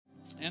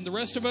And the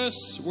rest of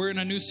us, we're in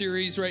a new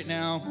series right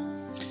now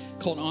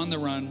called On the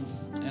Run.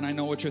 And I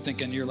know what you're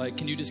thinking. You're like,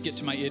 can you just get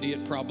to my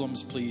idiot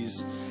problems,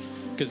 please?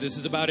 Because this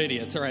is about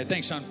idiots. All right,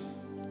 thanks, Sean.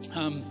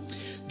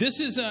 This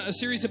is a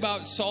series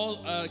about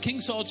King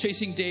Saul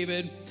chasing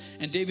David,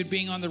 and David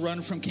being on the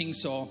run from King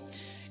Saul.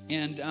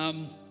 And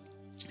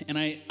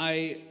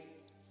I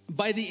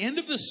by the end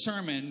of the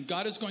sermon,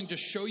 God is going to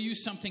show you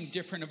something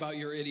different about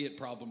your idiot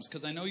problems.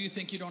 Because I know you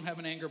think you don't have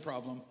an anger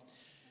problem.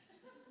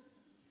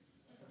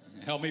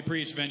 Help me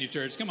preach, Venue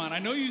Church. Come on. I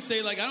know you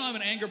say, like, I don't have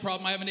an anger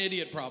problem. I have an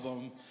idiot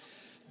problem.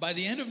 By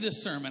the end of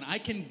this sermon, I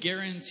can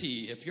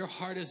guarantee if your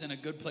heart is in a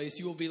good place,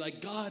 you will be like,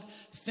 God,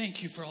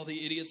 thank you for all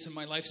the idiots in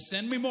my life.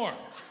 Send me more.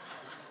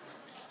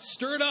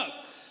 Stir it up.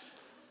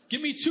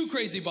 Give me 2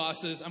 crazy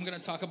bosses. I'm going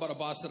to talk about a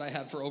boss that I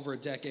had for over a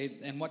decade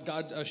and what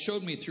God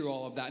showed me through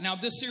all of that. Now,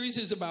 this series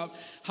is about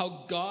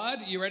how God,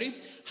 you ready?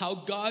 How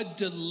God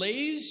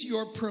delays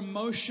your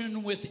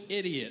promotion with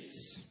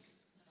idiots.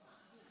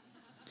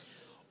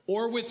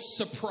 Or with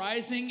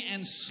surprising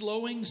and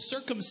slowing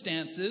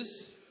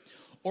circumstances,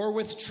 or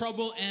with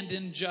trouble and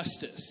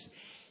injustice.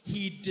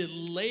 He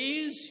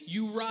delays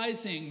you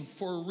rising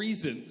for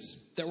reasons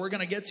that we're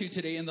going to get to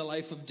today in the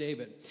life of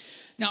David.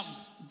 Now,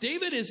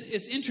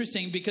 it's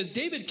interesting because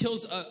David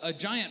kills a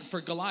giant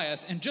for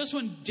Goliath, and just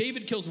when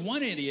David kills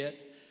one idiot,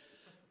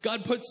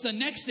 God puts the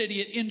next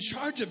idiot in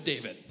charge of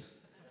David.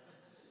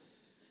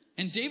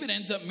 And David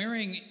ends up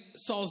marrying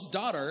Saul's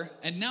daughter,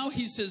 and now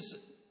he's his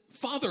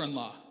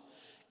father-in-law.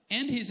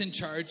 And he's in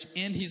charge,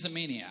 and he's a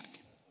maniac.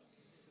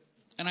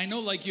 And I know,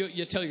 like,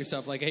 you tell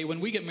yourself, like, hey,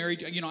 when we get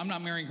married, I'm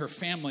not marrying her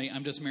family,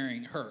 I'm just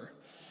marrying her.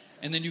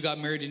 And then you got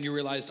married and you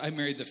realized I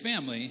married the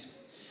family.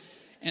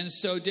 And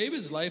so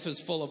David's life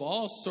is full of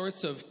all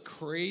sorts of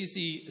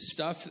crazy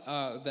stuff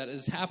that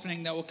is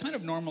happening that will kind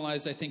of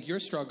normalize, I think, your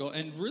struggle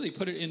and really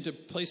put it into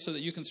place so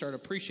that you can start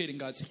appreciating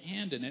God's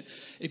hand in it.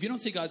 If you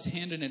don't see God's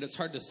hand in it, it's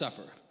hard to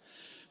suffer.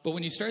 But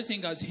when you start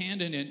seeing God's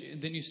hand in it,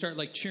 then you start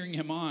like cheering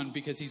him on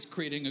because he's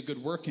creating a good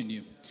work in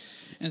you.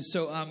 And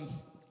so,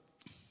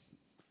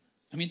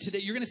 today,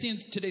 you're going to see in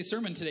today's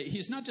sermon today,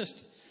 he's not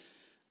just,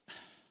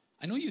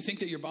 I know you think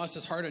that your boss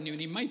is hard on you,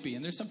 and he might be.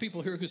 And there's some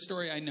people here whose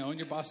story I know, and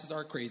your bosses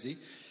are crazy.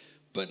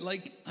 But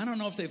like, I don't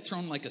know if they've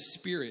thrown like a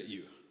spear at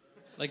you.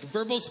 Like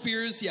verbal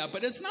spears, yeah,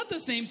 but it's not the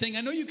same thing.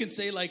 I know you can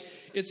say like,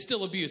 it's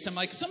still abuse. I'm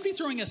like, somebody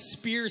throwing a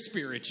spear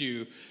at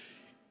you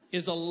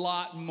is a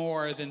lot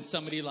more than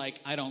somebody like,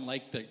 I don't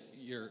like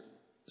your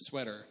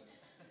sweater.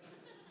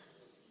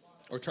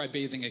 Or try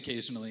bathing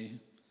occasionally.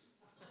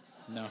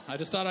 No, I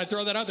just thought I'd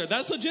throw that out there.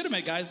 That's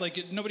legitimate, guys.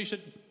 Like, nobody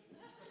should.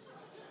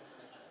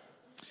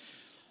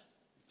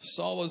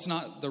 Saul was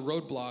not the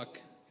roadblock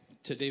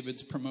to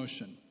David's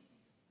promotion.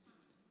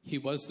 He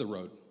was the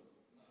road.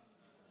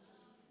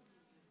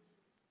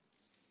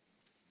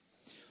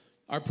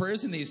 Our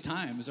prayers in these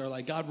times are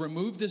like, God,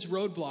 remove this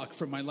roadblock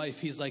from my life.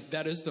 He's like,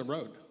 that is the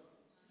road.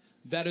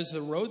 That is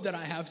the road that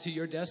I have to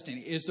your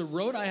destiny. Is the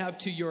road I have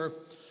to your,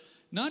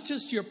 not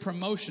just your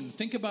promotion.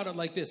 Think about it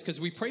like this, because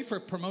we pray for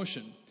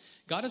promotion.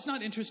 God is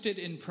not interested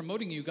in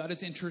promoting you. God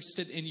is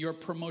interested in your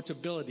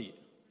promotability.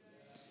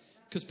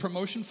 Because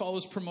promotion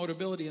follows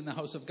promotability in the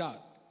house of God.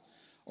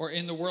 Or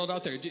in the world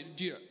out there.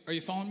 Are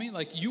you following me?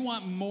 Like, you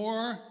want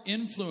more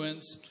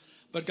influence,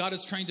 but God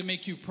is trying to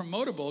make you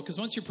promotable. Because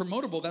once you're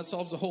promotable, that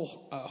solves a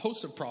whole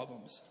host of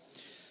problems.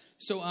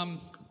 So,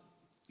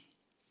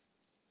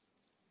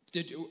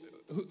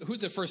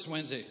 who's at First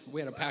Wednesday?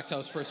 We had a packed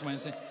house First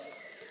Wednesday.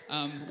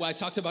 I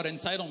talked about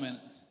entitlement.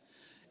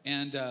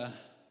 And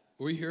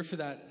were you here for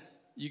that?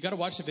 You got to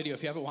watch the video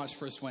if you haven't watched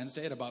First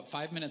Wednesday. At about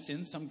 5 minutes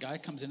in, some guy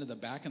comes into the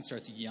back and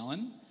starts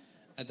yelling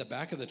at the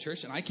back of the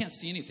church. And I can't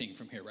see anything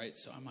from here, right?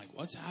 So I'm like,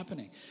 what's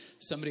happening?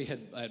 Somebody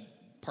had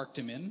parked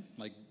him in,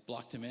 like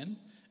blocked him in.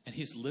 And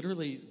he's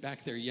literally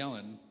back there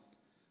yelling.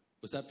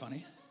 Was that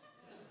funny?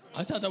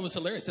 I thought that was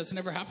hilarious. That's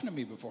never happened to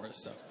me before.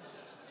 So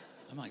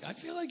I'm like, I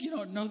feel like you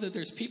don't know that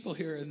there's people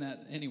here in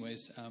that.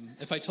 Anyways,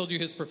 if I told you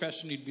his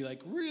profession, you'd be like,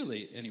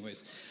 really?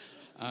 Anyways.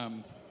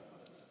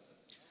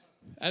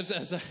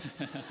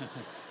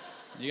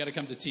 You got to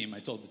come to team. I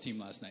told the team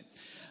last night.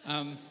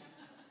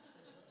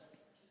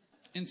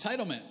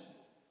 Entitlement.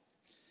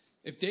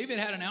 If David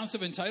had an ounce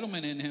of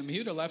entitlement in him, he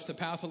would have left the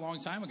path a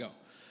long time ago.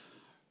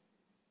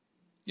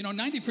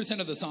 90%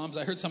 of the Psalms,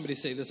 I heard somebody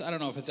say this, I don't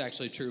know if it's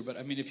actually true, but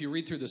if you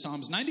read through the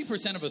Psalms,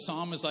 90% of a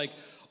Psalm is like,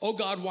 oh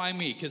God, why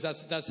me? Because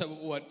that's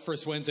what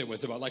First Wednesday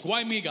was about. Like,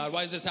 why me, God?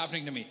 Why is this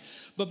happening to me?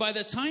 But by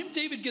the time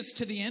David gets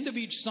to the end of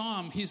each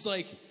Psalm, he's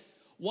like,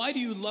 why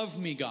do you love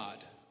me, God?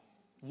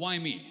 Why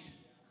me?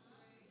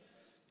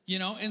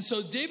 And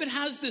so David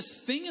has this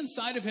thing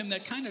inside of him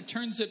that kind of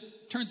turns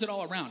it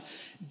all around.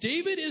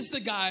 David is the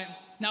guy.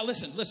 Now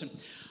listen.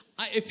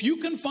 If you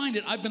can find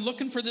it, I've been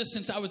looking for this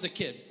since I was a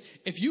kid.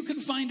 If you can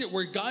find it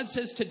where God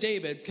says to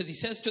David, because he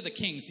says to the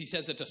kings, he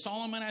says it to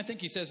Solomon, I think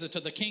he says it to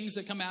the kings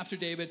that come after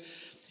David.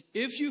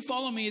 If you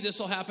follow me, this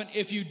will happen.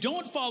 If you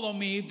don't follow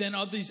me, then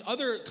all these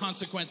other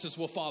consequences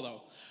will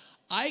follow.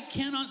 I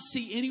cannot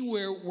see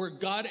anywhere where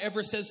God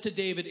ever says to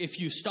David, if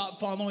you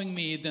stop following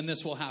me, then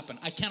this will happen.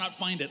 I cannot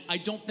find it. I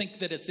don't think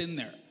that it's in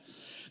there.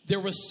 There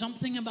was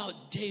something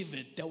about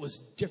David that was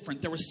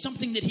different. There was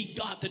something that he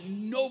got that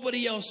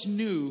nobody else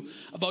knew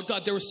about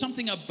God. There was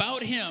something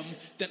about him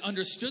that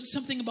understood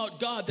something about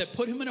God that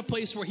put him in a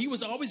place where he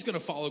was always going to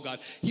follow God.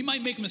 He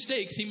might make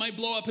mistakes. He might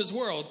blow up his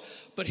world,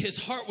 but his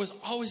heart was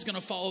always going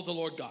to follow the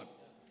Lord God.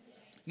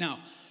 Now,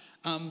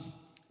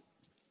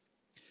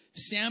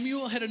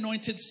 Samuel had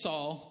anointed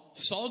Saul.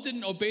 Saul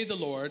didn't obey the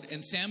Lord,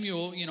 and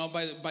Samuel,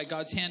 by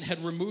God's hand,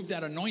 had removed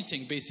that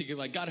anointing, basically,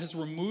 like God has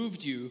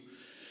removed you.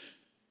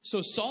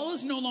 So Saul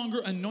is no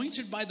longer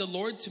anointed by the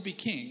Lord to be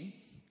king.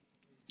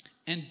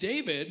 And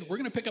David, we're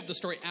going to pick up the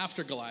story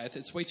after Goliath.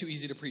 It's way too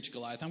easy to preach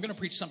Goliath. I'm going to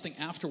preach something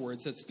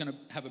afterwards that's going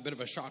to have a bit of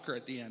a shocker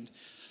at the end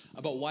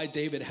about why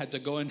David had to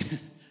go and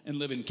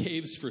live in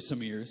caves for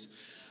some years.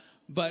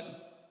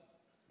 But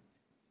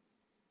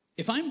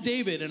if I'm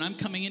David and I'm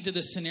coming into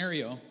this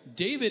scenario,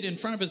 David in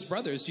front of his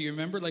brothers, do you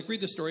remember? Like,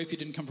 read the story if you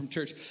didn't come from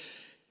church.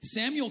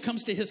 Samuel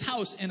comes to his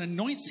house and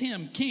anoints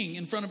him king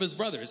in front of his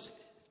brothers.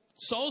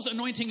 Saul's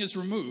anointing is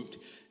removed.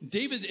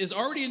 David is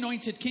already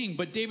anointed king,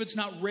 but David's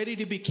not ready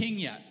to be king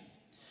yet.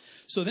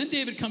 So then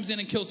David comes in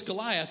and kills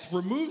Goliath,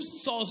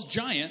 removes Saul's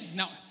giant.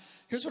 Now,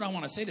 here's what I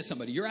want to say to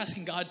somebody. You're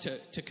asking God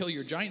to kill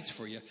your giants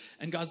for you.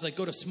 And God's like,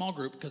 go to small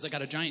group because I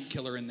got a giant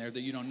killer in there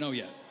that you don't know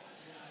yet.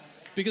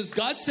 Because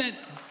God sent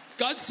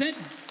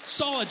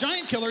Saul a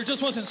giant killer, it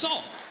just wasn't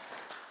Saul.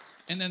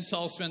 And then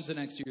Saul spends the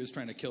next years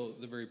trying to kill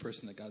the very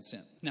person that God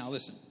sent. Now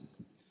listen,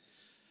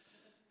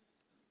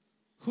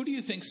 who do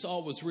you think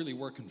Saul was really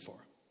working for?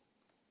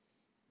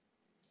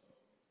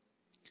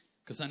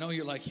 Because I know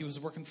you're like, he was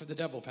working for the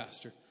devil,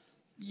 Pastor.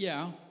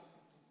 Yeah.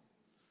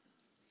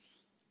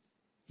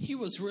 He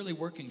was really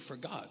working for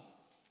God.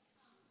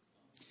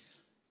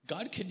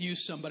 God can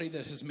use somebody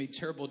that has made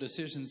terrible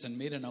decisions and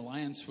made an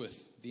alliance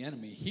with the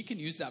enemy. He can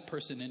use that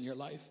person in your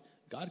life.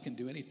 God can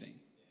do anything.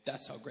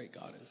 That's how great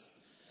God is.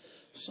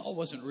 Saul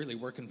wasn't really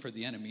working for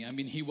the enemy. I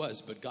mean, he was,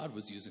 but God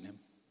was using him.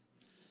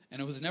 And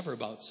it was never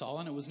about Saul,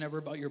 and it was never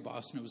about your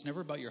boss, and it was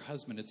never about your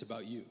husband. It's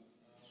about you.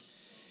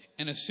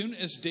 And as soon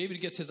as David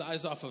gets his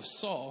eyes off of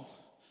Saul,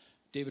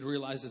 David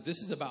realizes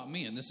this is about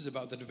me, and this is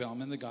about the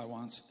development that God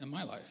wants in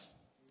my life.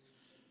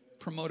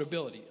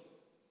 Promotability.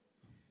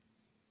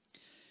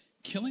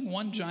 Killing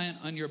one giant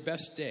on your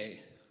best day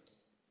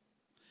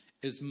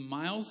is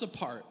miles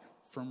apart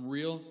from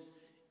real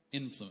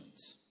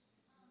influence.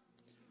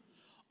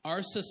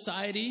 Our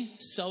society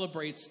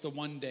celebrates the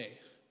one day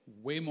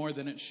way more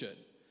than it should.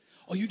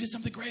 Oh, you did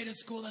something great at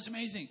school. That's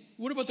amazing.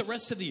 What about the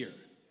rest of the year?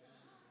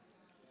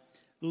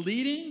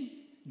 Leading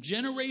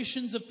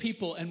generations of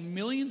people and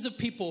millions of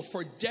people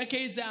for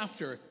decades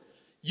after,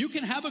 you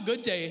can have a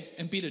good day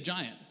and beat a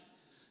giant.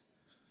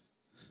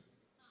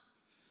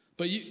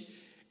 But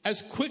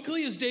as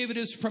quickly as David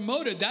is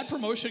promoted, that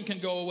promotion can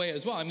go away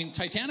as well. I mean,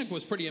 Titanic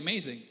was pretty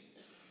amazing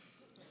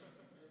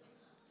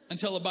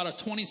until about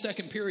a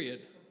 20-second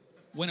period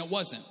when it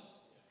wasn't.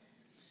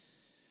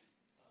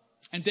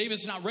 And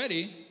David's not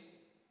ready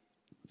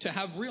to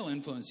have real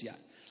influence yet.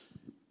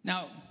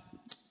 Now,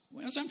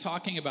 as I'm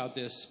talking about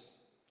this,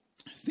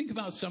 think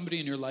about somebody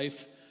in your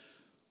life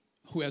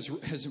who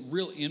has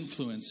real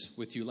influence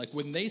with you. Like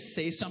when they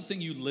say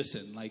something, you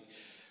listen.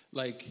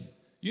 Like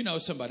you know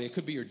somebody. It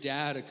could be your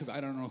dad. It could be,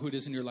 I don't know who it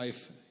is in your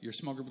life, your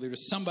small group leader.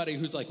 Somebody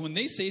who's like, when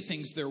they say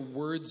things, their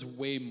words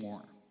weigh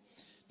more.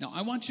 Now,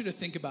 I want you to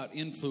think about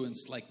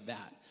influence like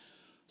that.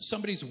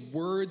 Somebody's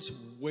words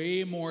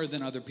way more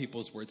than other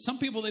people's words. Some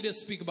people, they just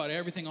speak about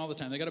everything all the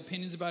time. They got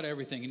opinions about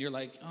everything. And you're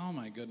like, oh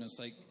my goodness,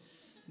 like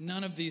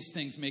none of these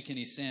things make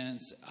any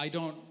sense.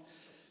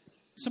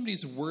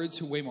 Somebody's words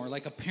who weigh more.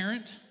 Like a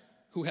parent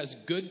who has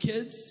good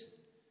kids,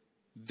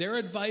 their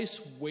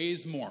advice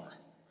weighs more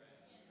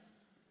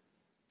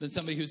than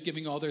somebody who's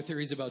giving all their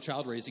theories about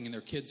child raising and their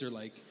kids are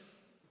like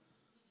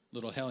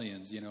little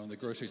hellions, in the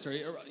grocery store.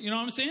 You know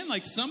what I'm saying?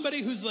 Like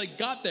somebody who's like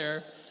got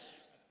there.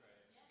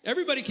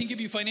 Everybody can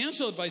give you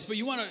financial advice, but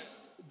you want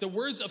the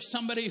words of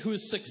somebody who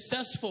is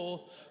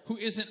successful, who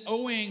isn't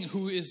owing,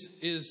 who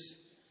is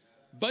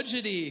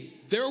budgety.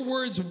 Their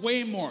words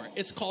weigh more.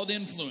 It's called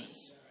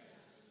influence.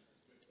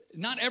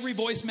 Not every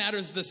voice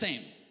matters the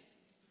same.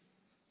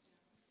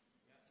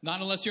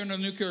 Not unless you're in a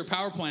nuclear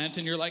power plant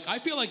and you're like, I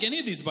feel like any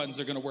of these buttons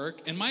are going to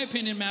work, and my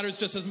opinion matters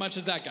just as much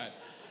as that guy.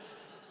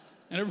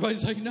 And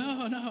everybody's like,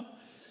 no.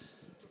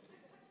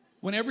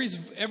 When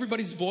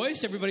everybody's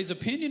voice, everybody's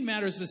opinion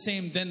matters the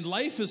same, then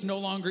life is no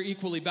longer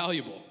equally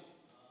valuable.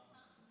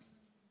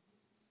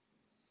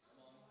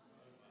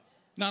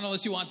 Not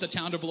unless you want the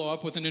town to blow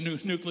up with a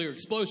nuclear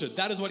explosion.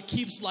 That is what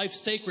keeps life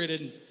sacred.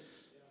 And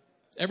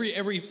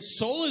every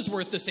soul is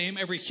worth the same.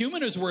 Every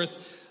human is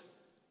worth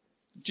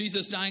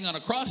Jesus dying on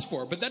a cross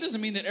for. But that doesn't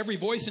mean that every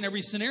voice in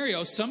every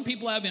scenario, some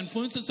people have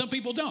influence and some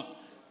people don't.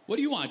 What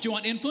do you want? Do you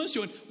want influence?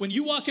 When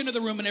you walk into the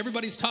room and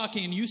everybody's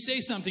talking and you say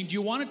something, do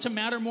you want it to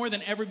matter more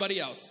than everybody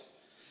else?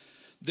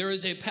 There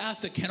is a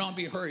path that cannot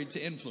be hurried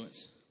to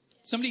influence.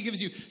 Somebody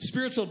gives you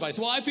spiritual advice.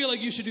 Well, I feel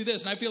like you should do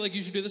this, and I feel like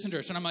you should do this in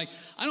church. And I'm like,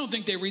 I don't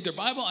think they read their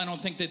Bible. I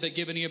don't think that they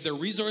give any of their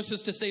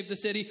resources to save the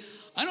city.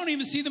 I don't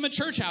even see them at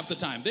church half the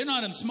time. They're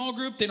not in small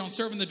group. They don't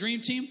serve in the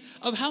dream team.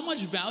 Of how much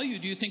value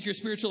do you think your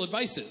spiritual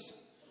advice is?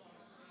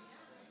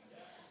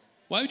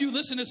 Why would you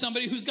listen to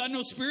somebody who's got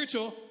no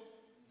spiritual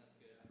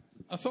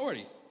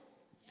authority?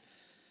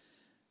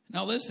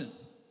 Now listen,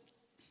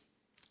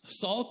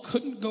 Saul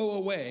couldn't go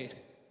away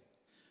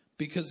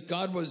because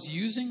God was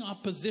using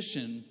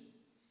opposition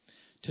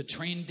to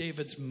train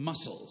David's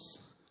muscles.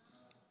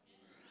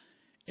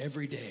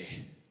 Every day,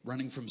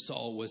 running from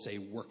Saul was a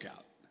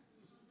workout.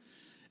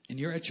 And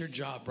you're at your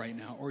job right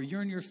now, or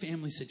you're in your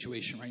family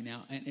situation right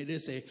now, and it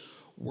is a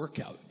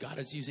workout. God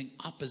is using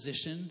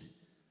opposition.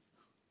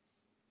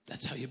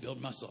 That's how you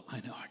build muscle. I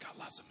know, I got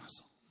lots of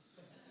muscle.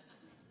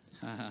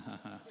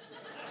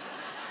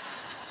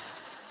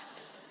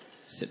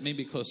 Sit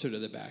maybe closer to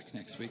the back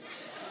next week.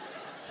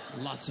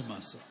 Lots of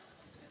muscle.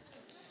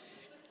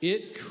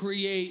 It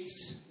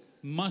creates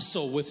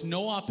muscle. With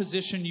no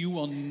opposition, you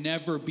will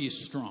never be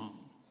strong.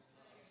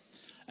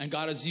 And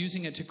God is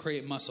using it to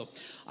create muscle.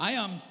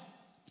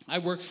 I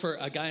worked for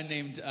a guy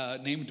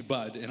named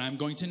Bud, and I'm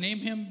going to name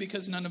him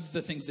because none of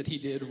the things that he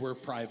did were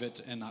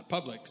private and not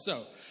public.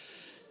 So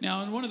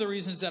now, and one of the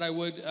reasons that I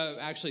would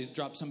actually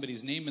drop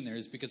somebody's name in there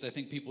is because I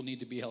think people need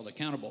to be held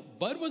accountable.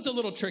 Bud was a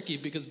little tricky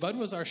because Bud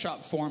was our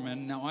shop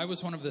foreman. Now, I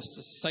was one of the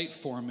site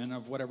foremen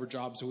of whatever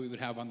jobs we would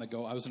have on the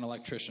go. I was an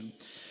electrician.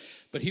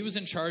 But he was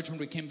in charge when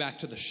we came back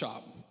to the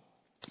shop.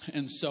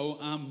 And so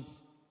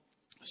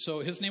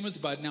his name was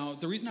Bud. Now,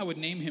 the reason I would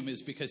name him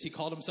is because he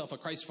called himself a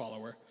Christ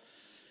follower.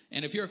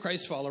 And if you're a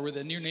Christ follower,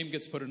 then your name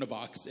gets put in a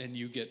box and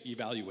you get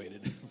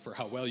evaluated for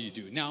how well you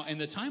do. Now, in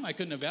the time, I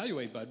couldn't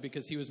evaluate Bud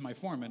because he was my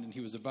foreman and he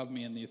was above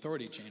me in the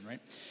authority chain,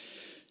 right?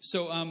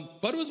 So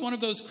Bud was one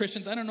of those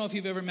Christians. I don't know if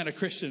you've ever met a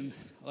Christian.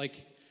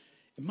 Like,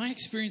 in my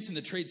experience in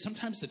the trade,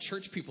 sometimes the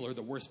church people are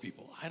the worst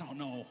people. I don't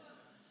know.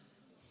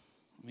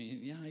 I mean,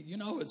 yeah, you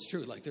know it's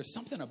true. Like, there's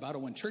something about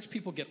it. When church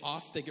people get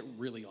off, they get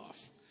really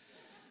off.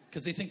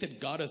 Because they think that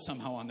God is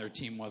somehow on their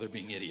team while they're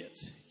being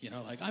idiots. You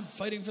know, like, I'm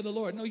fighting for the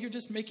Lord. No, you're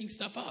just making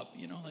stuff up.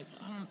 You know, like,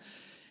 I don't know.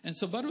 And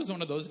so Bud was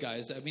one of those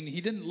guys. I mean,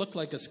 he didn't look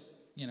like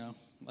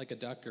like a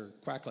duck or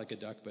quack like a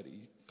duck, but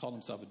he called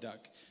himself a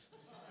duck.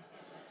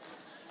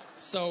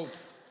 So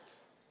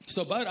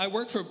Bud, I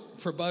worked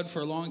for Bud for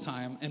a long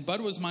time, and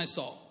Bud was my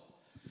Saul.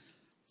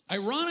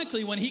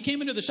 Ironically, when he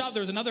came into the shop,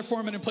 there was another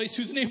foreman in place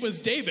whose name was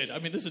David. I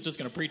mean, this is just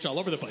going to preach all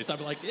over the place.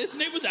 I'm like, his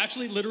name was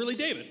actually literally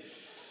David.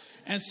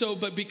 And so,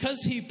 but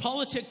because he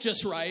politicked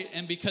just right,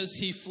 and because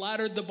he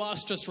flattered the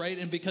boss just right,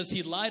 and because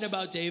he lied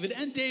about David,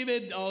 and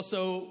David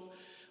also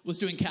was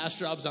doing cash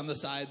jobs on the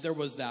side, there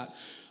was that.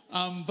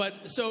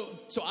 So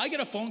I get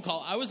a phone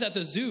call. I was at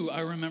the zoo,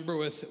 I remember,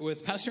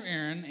 with Pastor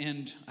Aaron,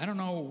 and I don't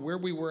know where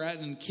we were at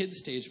in kids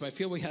stage, but I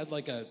feel we had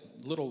like a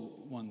little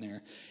one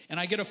there. And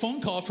I get a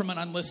phone call from an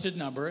unlisted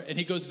number, and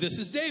he goes, "This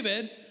is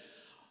David.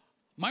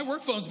 My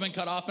work phone's been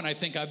cut off, and I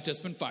think I've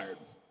just been fired."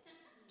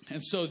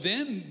 And so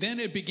then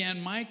it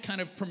began my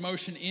kind of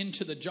promotion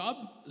into the job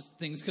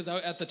things, because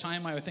at the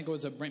time I think it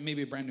was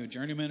maybe a brand new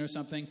journeyman or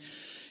something.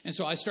 And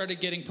so I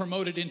started getting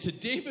promoted into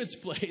David's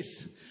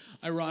place,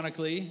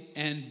 ironically,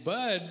 and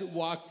Bud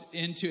walked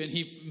into, and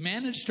he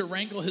managed to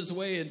wrangle his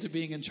way into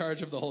being in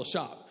charge of the whole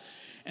shop.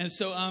 And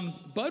so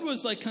Bud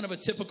was like kind of a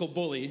typical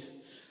bully.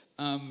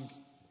 I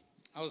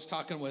was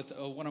talking with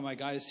one of my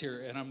guys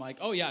here, and I'm like,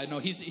 oh yeah, no,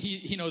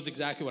 he knows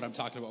exactly what I'm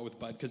talking about with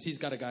Bud, because he's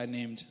got a guy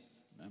named,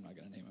 I'm not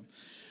going to name him,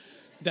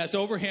 that's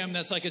over him,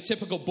 that's like a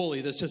typical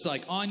bully, that's just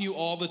like on you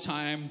all the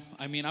time.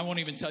 I mean, I won't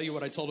even tell you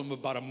what I told him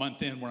about a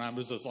month in, where I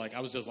was just like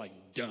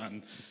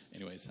done.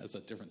 Anyways, that's a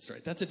different story.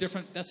 That's a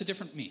different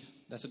me.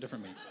 That's a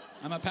different me.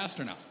 I'm a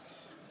pastor now.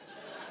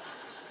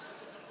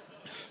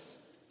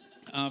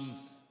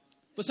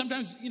 But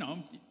sometimes,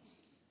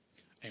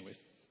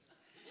 anyways.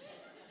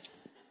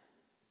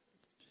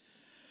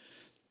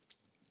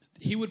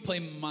 He would play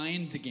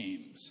mind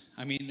games.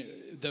 I mean,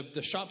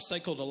 the shop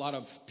cycled a lot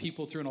of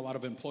people through and a lot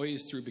of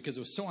employees through because it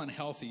was so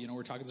unhealthy.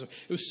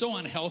 It was so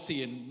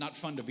unhealthy and not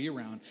fun to be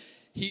around.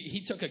 He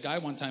took a guy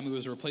one time who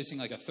was replacing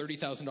like a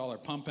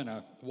 $30,000 pump in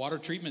a water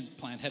treatment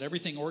plant, had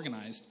everything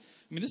organized.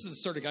 I mean, this is the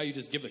sort of guy you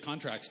just give the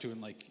contracts to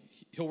and like,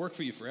 he'll work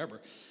for you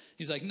forever.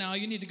 He's like, no,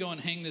 you need to go and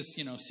hang this,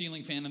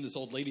 ceiling fan in this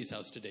old lady's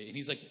house today. And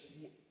he's like,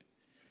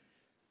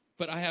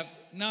 but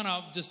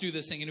no, just do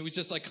this thing. And it was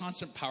just like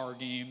constant power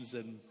games,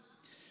 and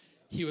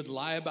he would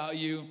lie about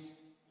you.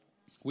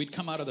 We'd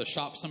come out of the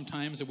shop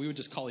sometimes, and we would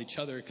just call each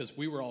other because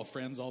we were all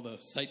friends, all the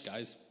site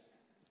guys.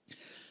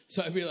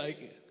 So I'd be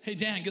like, hey,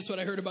 Dan, guess what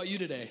I heard about you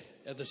today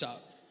at the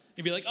shop?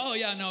 He'd be like, oh,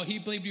 yeah, no, he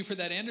blamed you for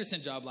that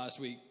Anderson job last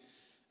week.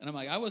 And I'm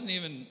like, I wasn't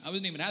even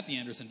at the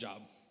Anderson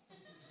job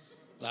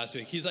last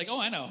week. He's like, oh,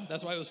 I know.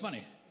 That's why it was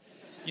funny.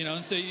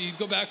 And so you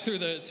go back through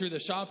the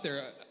shop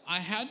there. I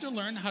had to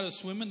learn how to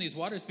swim in these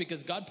waters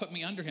because God put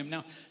me under him.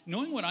 Now,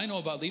 knowing what I know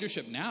about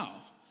leadership now,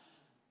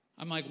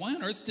 I'm like, why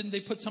on earth didn't they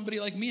put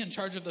somebody like me in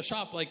charge of the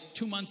shop like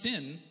 2 months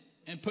in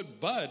and put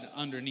Bud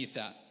underneath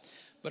that?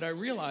 But I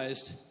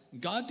realized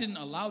God didn't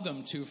allow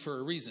them to for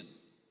a reason.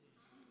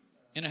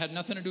 And it had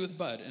nothing to do with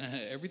Bud, and it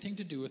had everything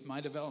to do with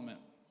my development.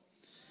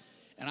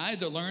 And I had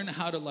to learn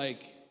how to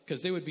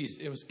because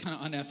it was kind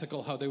of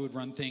unethical how they would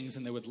run things,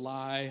 and they would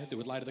lie. They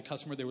would lie to the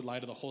customer. They would lie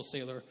to the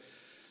wholesaler.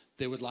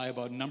 They would lie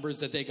about numbers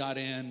that they got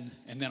in.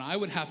 And then I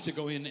would have to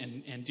go in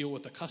and deal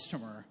with the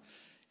customer.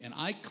 And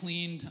I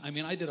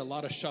did a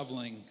lot of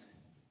shoveling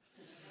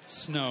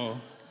snow.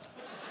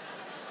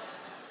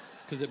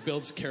 Because it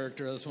builds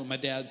character. That's what my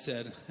dad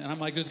said. And I'm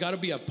like, there's got to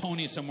be a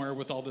pony somewhere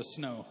with all this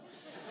snow.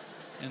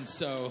 And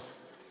so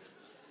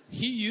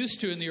he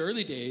used to, in the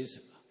early days,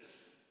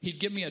 he'd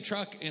give me a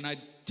truck, and I'd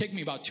take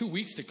me about 2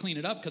 weeks to clean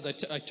it up because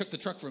I took the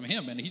truck from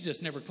him, and he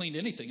just never cleaned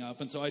anything up.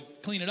 And so I'd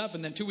clean it up,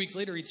 and then 2 weeks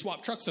later, he'd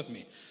swap trucks with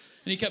me.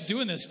 And he kept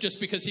doing this just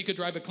because he could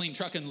drive a clean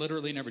truck and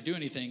literally never do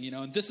anything,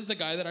 And this is the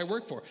guy that I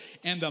work for.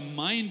 And the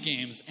mind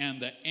games and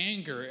the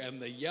anger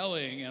and the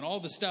yelling and all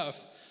the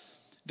stuff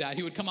that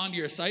he would come onto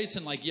your sites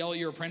and yell at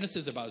your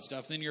apprentices about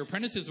stuff. Then your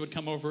apprentices would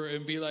come over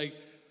and be like,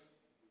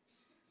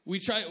 we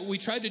tried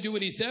to do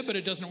what he said, but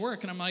it doesn't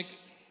work. And I'm like,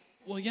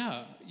 well,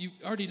 yeah, you've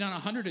already done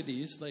 100 of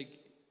these.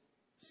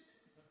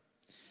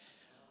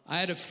 I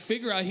had to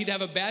figure out he'd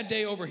have a bad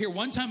day over here.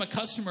 One time a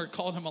customer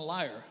called him a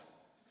liar.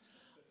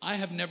 I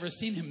have never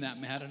seen him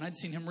that mad, and I'd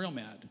seen him real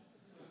mad.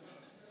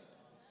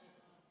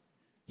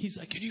 He's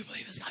like, can you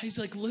believe this guy? He's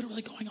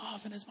literally going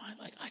off in his mind.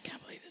 I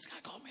can't believe this guy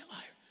called me a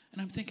liar.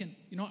 And I'm thinking,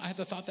 I had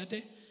the thought that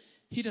day.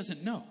 He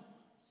doesn't know.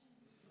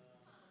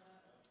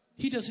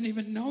 He doesn't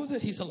even know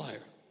that he's a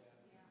liar.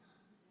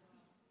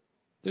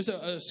 There's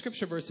a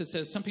scripture verse that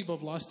says some people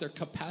have lost their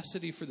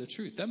capacity for the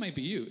truth. That might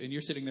be you. And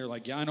you're sitting there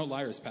yeah, I know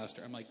liars,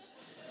 Pastor. I'm like,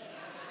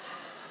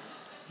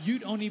 you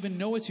don't even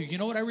know it's you. You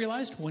know what I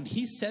realized? When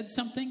he said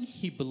something,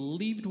 he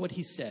believed what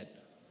he said.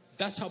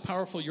 That's how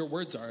powerful your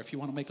words are if you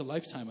want to make a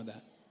lifetime of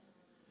that.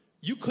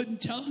 You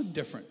couldn't tell him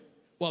different.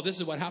 Well, this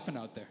is what happened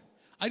out there.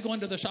 I'd go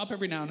into the shop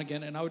every now and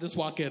again, and I would just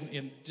walk in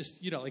and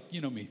just,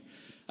 me.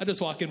 I'd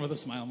just walk in with a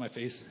smile on my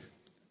face.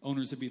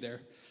 Owners would be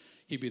there.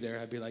 He'd be there.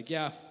 I'd be like,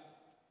 yeah,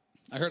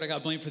 I heard I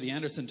got blamed for the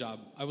Anderson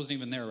job. I wasn't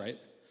even there, right?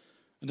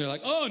 And they're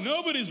like, oh,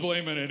 nobody's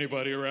blaming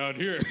anybody around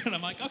here. And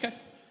I'm like, okay.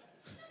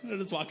 And I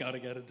just walk out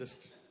again and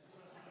just...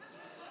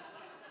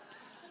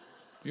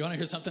 You want to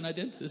hear something I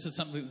did? This is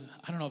something,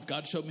 I don't know if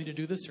God showed me to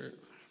do this or...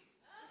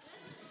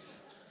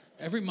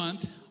 Every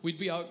month, we'd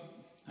be out.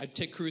 I'd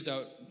take crews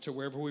out to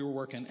wherever we were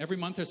working. Every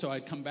month or so,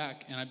 I'd come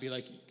back, and I'd be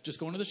like, just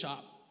go into the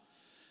shop.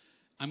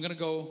 I'm going to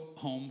go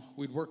home.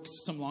 We'd work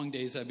some long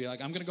days. I'd be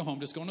like, I'm going to go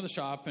home. Just go into the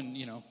shop and,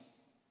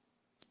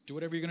 do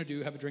whatever you're going to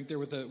do. Have a drink there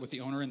with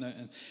the owner.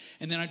 And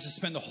then I'd just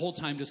spend the whole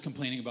time just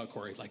complaining about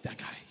Corey. That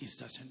guy, he's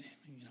such a name.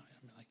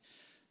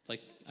 I'm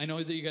I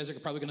know that you guys are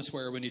probably going to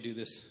swear when you do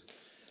this.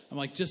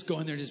 I'm just go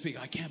in there and just be,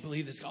 I can't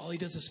believe this guy. All he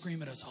does is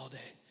scream at us all day,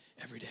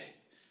 every day.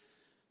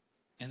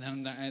 And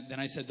then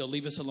I said, they'll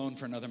leave us alone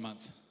for another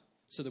month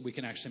so that we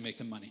can actually make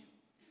them money.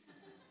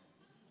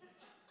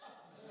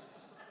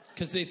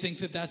 Because they think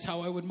that that's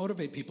how I would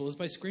motivate people, is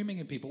by screaming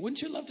at people.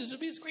 Wouldn't you love to just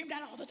be screamed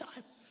at all the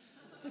time?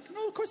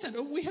 No, of course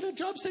not. We had a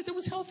job site that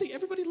was healthy.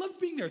 Everybody loved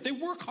being there. They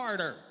work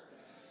harder.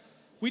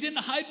 We didn't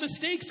hide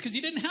mistakes because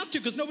you didn't have to,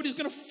 because nobody's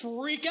going to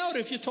freak out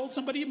if you told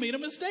somebody you made a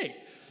mistake.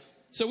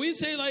 So we'd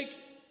say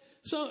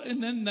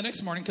and then the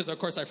next morning, because of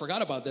course I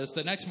forgot about this,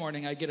 the next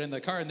morning I get in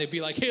the car and they'd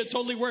be like, hey, it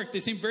totally worked. They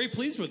seem very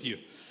pleased with you.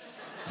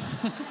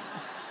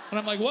 And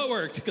I'm like, what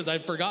worked? Because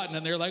I'd forgotten.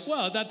 And they're like,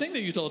 well, that thing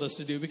that you told us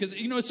to do. Because,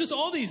 it's just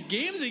all these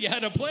games that you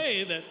had to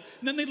play and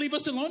then they'd leave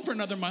us alone for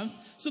another month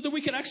so that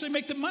we could actually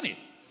make them money.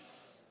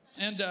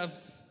 And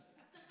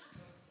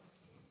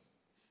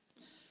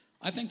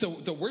I think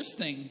the worst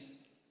thing...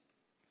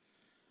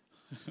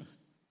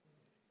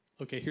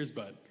 Okay, here's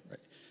Bud. Right.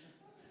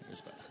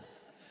 Here's Bud.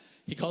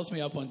 He calls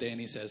me up one day and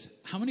he says,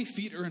 how many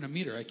feet are in a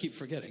meter? I keep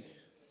forgetting.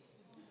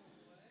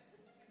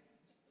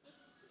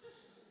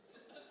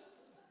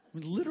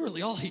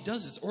 Literally all he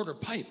does is order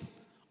pipe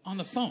on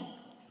the phone.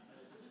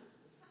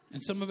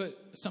 And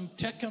some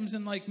tech comes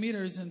in like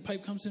meters and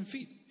pipe comes in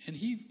feet. And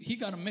he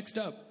got them mixed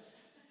up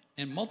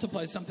and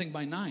multiplied something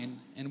by 9.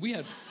 And we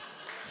had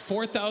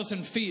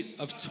 4,000 feet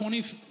of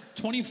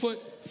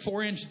 20-foot,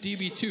 4-inch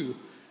DB2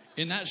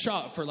 in that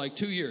shop for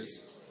 2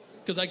 years.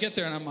 Because I get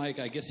there and I'm like,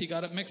 I guess he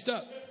got it mixed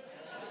up.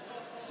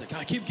 It's like,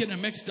 I keep getting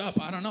it mixed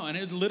up. I don't know. And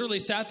it literally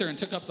sat there and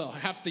took up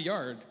half the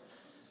yard.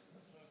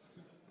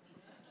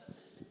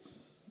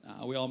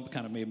 We all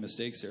kind of made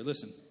mistakes here.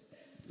 Listen,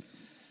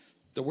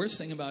 the worst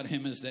thing about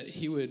him is that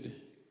he would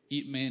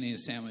eat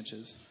mayonnaise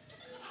sandwiches.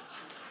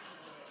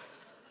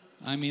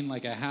 I mean,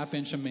 a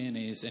half-inch of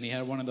mayonnaise, and he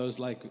had one of those,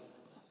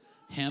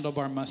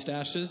 handlebar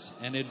mustaches,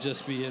 and it'd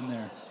just be in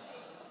there.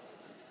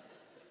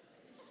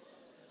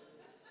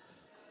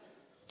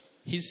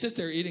 He'd sit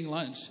there eating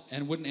lunch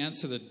and wouldn't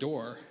answer the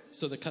door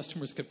so the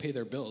customers could pay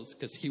their bills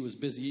because he was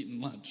busy eating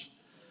lunch.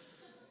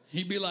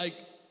 He'd be like,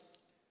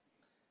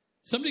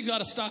 somebody got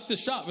to stock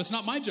this shop. It's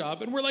not my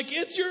job. And we're like,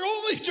 it's your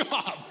only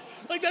job.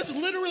 That's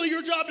literally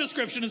your job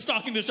description, is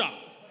stocking the shop.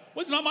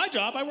 Well, it's not my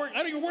job. I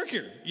don't even work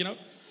here,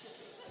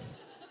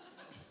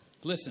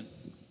 Listen,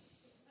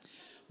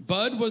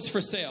 Bud was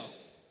for sale.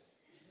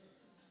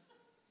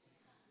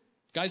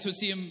 Guys would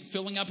see him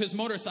filling up his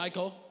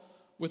motorcycle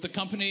with the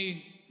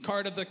company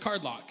card at the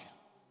card lock.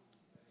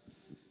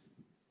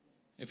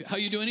 How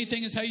you do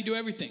anything is how you do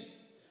everything.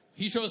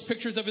 He shows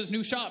pictures of his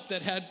new shop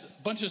that had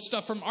a bunch of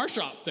stuff from our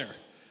shop there.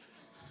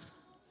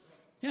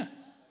 Yeah.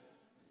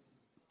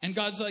 And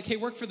God's like, hey,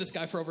 work for this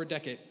guy for over a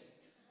decade.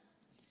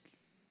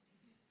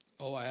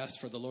 Oh, I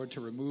asked for the Lord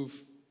to remove.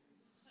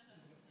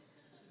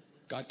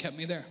 God kept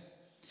me there.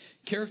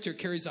 Character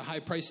carries a high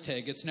price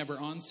tag. It's never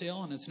on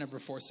sale and it's never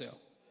for sale.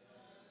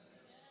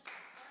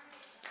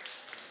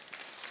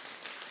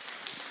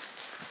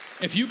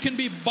 If you can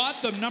be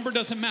bought, the number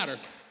doesn't matter.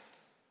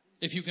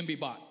 If you can be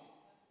bought.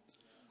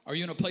 Are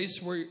you in a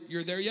place where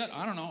you're there yet?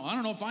 I don't know. I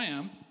don't know if I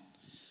am.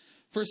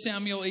 1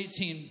 Samuel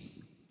 18.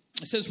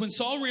 It says, when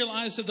Saul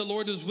realized that the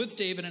Lord was with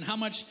David and how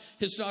much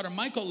his daughter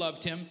Michal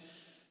loved him.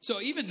 So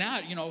even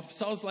that,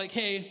 Saul's like,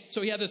 hey,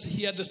 so he had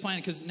this plan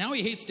because now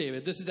he hates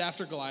David. This is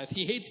after Goliath.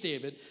 He hates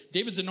David.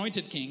 David's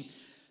anointed king.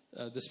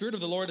 The Spirit of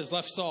the Lord has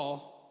left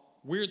Saul.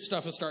 Weird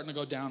stuff is starting to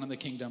go down in the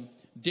kingdom.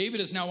 David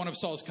is now one of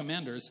Saul's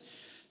commanders.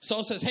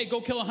 Saul says, hey,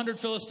 go kill 100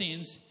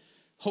 Philistines,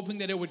 hoping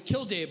that it would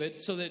kill David,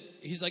 so that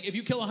he's like, if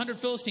you kill 100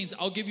 Philistines,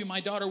 I'll give you my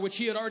daughter, which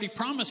he had already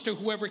promised to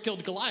whoever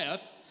killed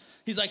Goliath.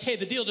 He's like, hey,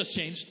 the deal just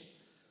changed.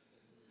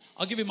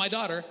 I'll give you my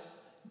daughter.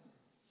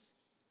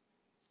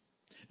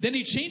 Then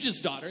he changes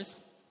daughters.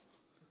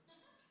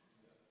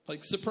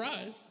 Like,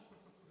 surprise.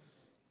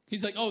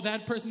 He's like, oh,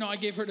 that person, no, I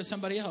gave her to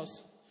somebody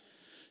else.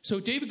 So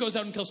David goes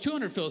out and kills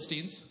 200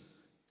 Philistines.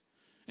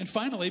 And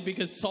finally,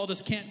 because Saul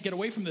just can't get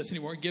away from this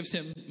anymore, gives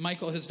him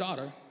Michal, his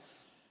daughter.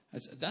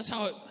 That's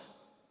how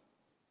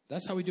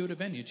we do it at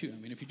Venue, too. I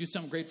mean, if you do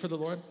something great for the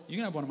Lord, you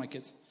can have one of my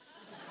kids.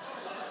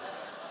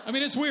 I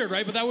mean, it's weird,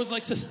 right? But that was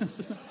like,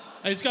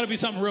 it's got to be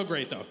something real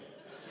great, though.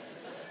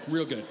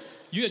 Real good.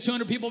 You get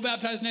 200 people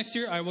baptized next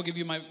year, I will give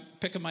you my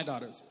pick of my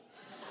daughters.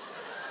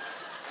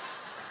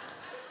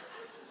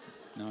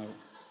 No,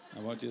 I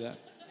won't do that.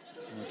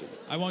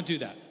 I won't do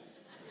that.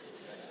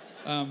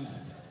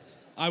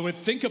 I would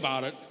think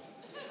about it.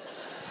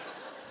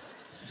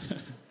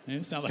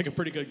 You sound like a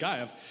pretty good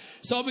guy.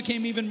 Saul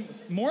became even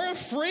more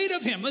afraid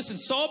of him. Listen,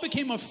 Saul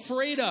became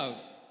afraid of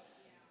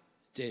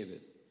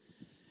David.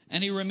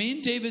 And he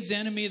remained David's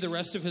enemy the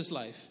rest of his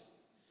life.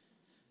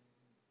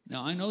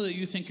 Now, I know that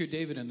you think you're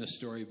David in this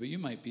story, but you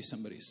might be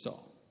somebody's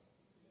Saul.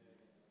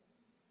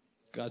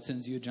 God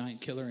sends you a giant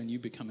killer and you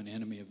become an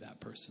enemy of that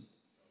person.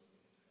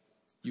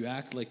 You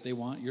act like they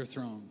want your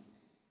throne.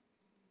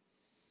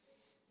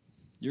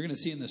 You're going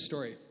to see in this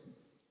story.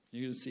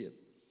 You're going to see it.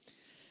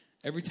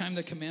 Every time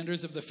the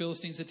commanders of the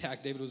Philistines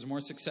attacked, David was more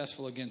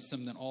successful against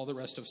them than all the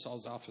rest of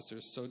Saul's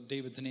officers. So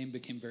David's name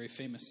became very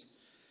famous.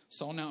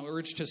 Saul now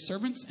urged his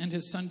servants and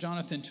his son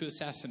Jonathan to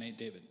assassinate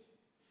David.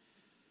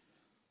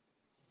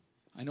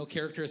 I know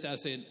character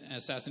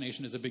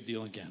assassination is a big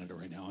deal in Canada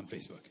right now on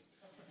Facebook.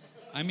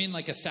 I mean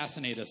like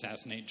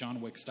assassinate,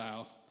 John Wick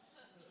style.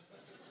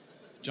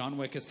 John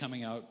Wick is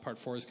coming out. Part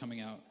 4 is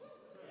coming out.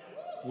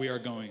 We are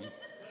going.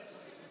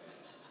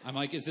 I'm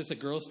like, is this a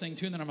girls thing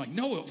too? And then I'm like,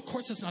 no, of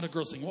course it's not a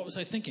girls thing. What was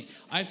I thinking?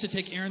 I have to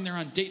take Aaron there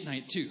on date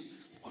night too.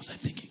 What was I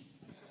thinking?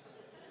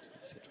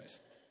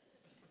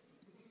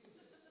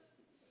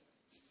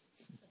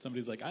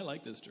 Somebody's like, I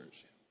like this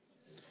church.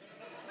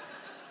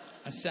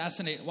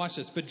 Assassinate, watch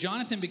this. But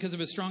Jonathan, because of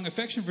his strong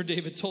affection for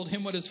David, told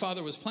him what his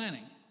father was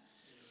planning.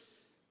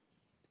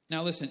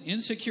 Now listen,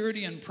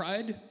 insecurity and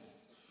pride,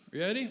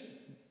 ready?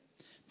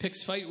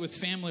 Picks fight with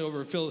family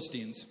over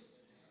Philistines.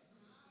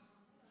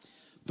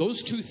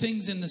 Those two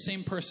things in the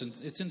same person.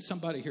 It's in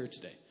somebody here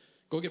today.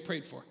 Go get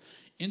prayed for.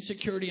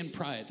 Insecurity and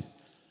pride.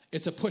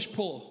 It's a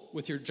push-pull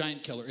with your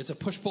giant killer. It's a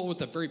push-pull with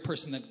the very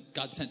person that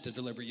God sent to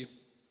deliver you.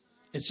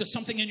 It's just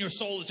something in your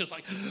soul is just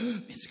like,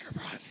 insecure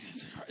pride.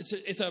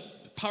 It's a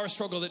power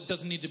struggle that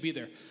doesn't need to be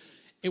there.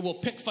 It will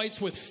pick fights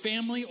with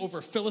family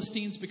over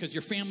Philistines because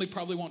your family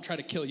probably won't try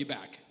to kill you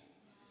back.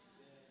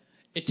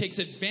 It takes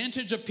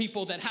advantage of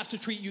people that have to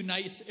treat you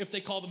nice if they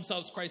call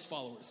themselves Christ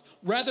followers,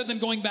 rather than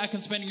going back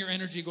and spending your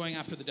energy going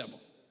after the devil.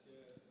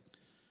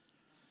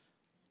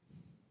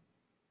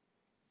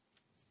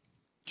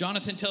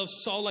 Jonathan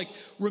tells Saul, like,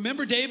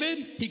 remember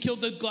David? He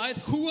killed the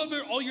Goliath. Who of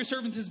all your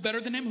servants is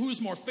better than him? Who is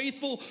more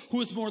faithful?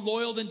 Who is more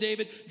loyal than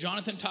David?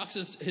 Jonathan talks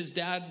his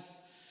dad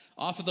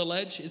off of the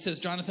ledge. It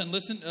says,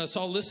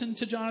 Saul listened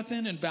to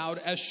Jonathan and vowed,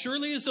 as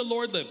surely as the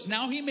Lord lives.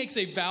 Now he makes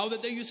a vow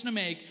that they used to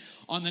make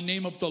on the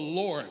name of the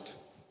Lord.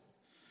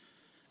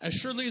 As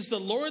surely as the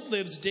Lord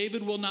lives,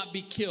 David will not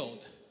be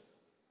killed.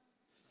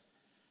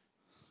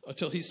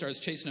 Until he starts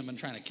chasing him and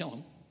trying to kill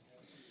him.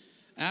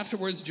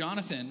 Afterwards,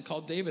 Jonathan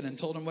called David and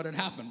told him what had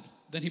happened.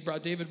 Then he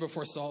brought David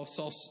before Saul.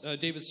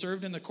 David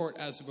served in the court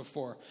as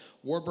before.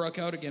 War broke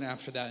out again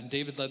after that, and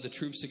David led the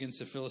troops against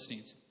the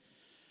Philistines.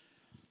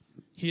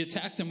 He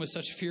attacked them with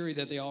such fury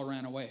that they all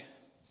ran away.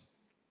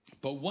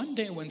 But one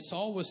day when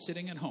Saul was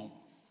sitting at home,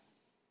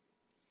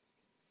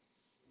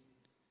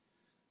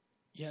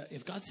 yeah,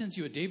 if God sends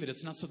you a David,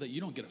 it's not so that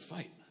you don't get a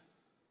fight.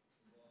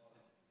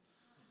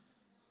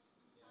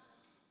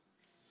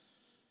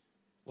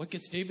 What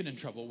gets David in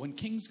trouble? When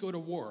kings go to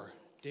war,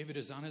 David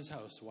is on his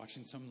house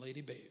watching some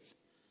lady bathe.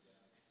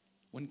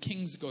 When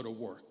kings go to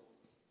war,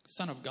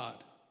 son of God,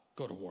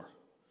 go to war.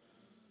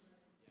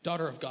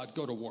 Daughter of God,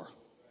 go to war.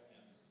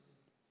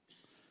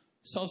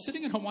 Saul's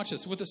sitting at home, watch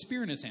this, with a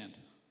spear in his hand.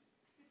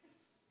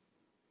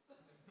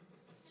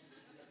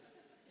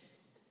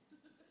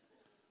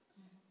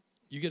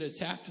 You get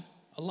attacked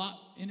a lot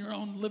in your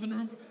own living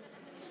room?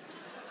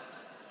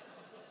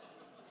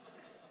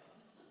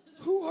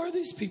 Who are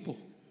these people?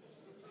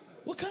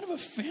 What kind of a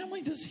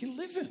family does he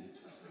live in?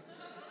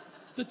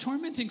 The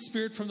tormenting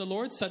spirit from the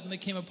Lord suddenly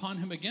came upon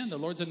him again. The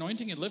Lord's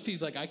anointing had lifted.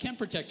 He's like, I can't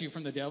protect you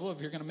from the devil if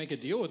you're going to make a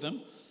deal with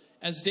him.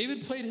 As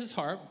David played his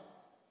harp,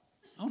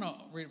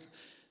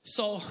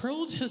 Saul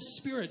hurled his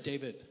spear at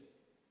David.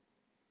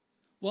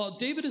 While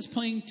David is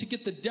playing to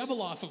get the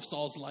devil off of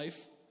Saul's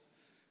life,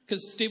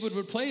 because David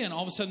would play and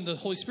all of a sudden the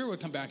Holy Spirit would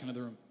come back into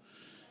the room.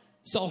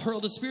 Saul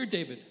hurled a spear at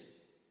David.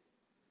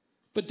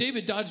 But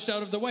David dodged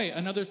out of the way.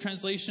 Another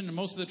translation, and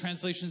most of the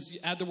translations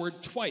add the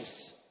word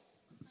twice.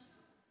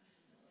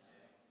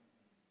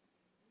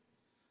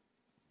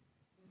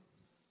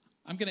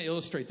 I'm going to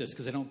illustrate this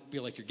because I don't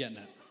feel like you're getting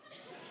it.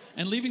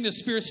 And leaving the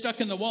spear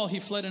stuck in the wall, he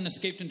fled and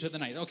escaped into the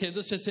night. Okay,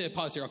 let's just hit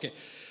pause here. Okay,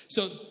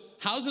 so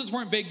houses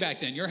weren't big back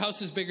then. Your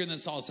house is bigger than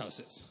Saul's house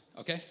is.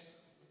 Okay?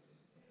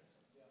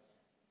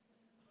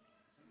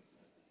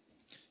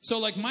 So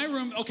like my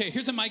room, okay,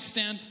 here's a mic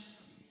stand.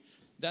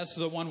 That's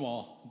the one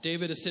wall.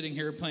 David is sitting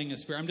here playing a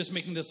spear. I'm just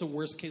making this a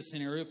worst case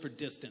scenario for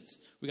distance.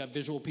 We got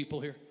visual people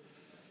here.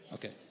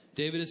 Okay,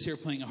 David is here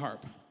playing a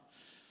harp.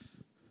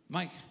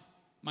 My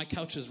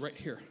couch is right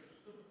here.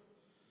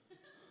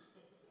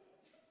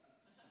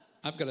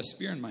 I've got a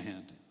spear in my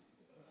hand.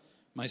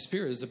 My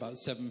spear is about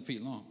 7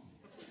 feet long.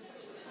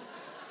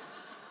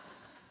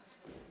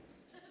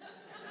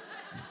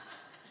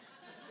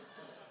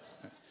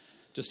 Right.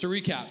 Just to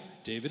recap,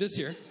 David is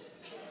here.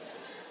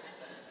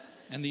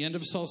 And the end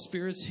of Saul's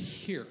spear is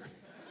here.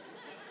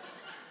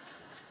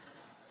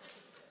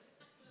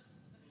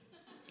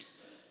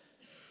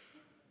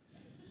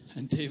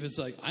 And David's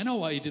like, I know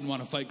why you didn't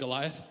want to fight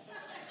Goliath.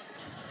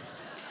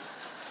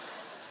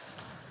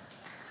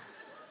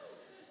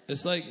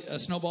 It's like a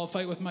snowball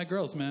fight with my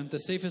girls, man. The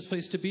safest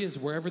place to be is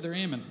wherever they're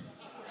aiming.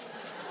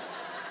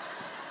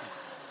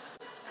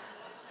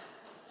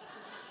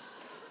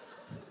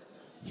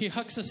 He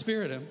hucks a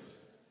spear at him.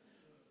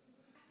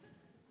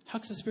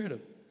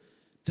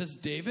 Does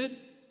David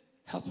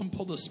help him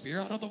pull the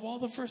spear out of the wall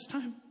the first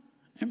time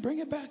and bring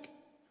it back?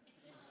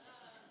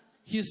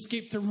 He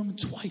escaped the room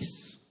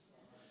twice.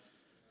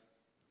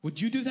 Would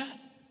you do that?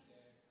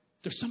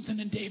 There's something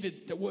in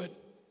David that would.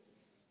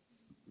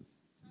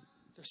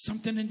 There's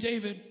something in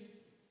David.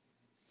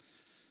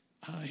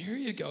 Here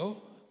you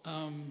go.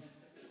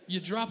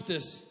 You dropped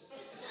this.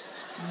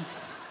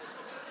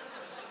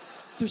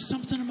 There's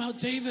something about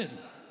David.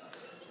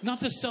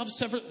 Not the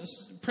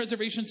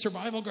self-preservation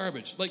survival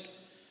garbage. Like,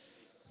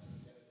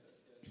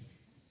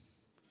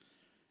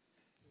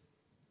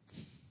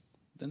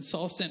 then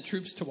Saul sent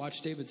troops to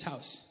watch David's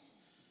house.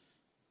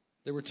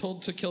 They were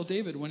told to kill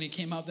David when he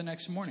came out the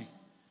next morning.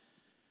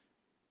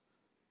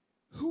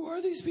 Who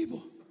are these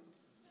people?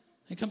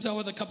 He comes out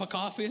with a cup of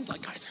coffee and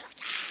like, guys,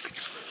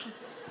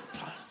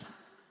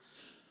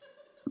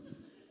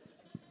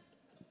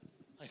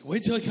 like,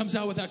 wait till he comes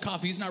out with that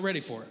coffee. He's not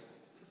ready for it.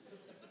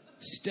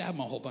 Stab him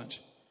a whole bunch.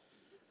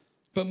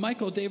 But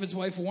Michal, David's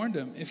wife, warned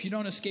him, if you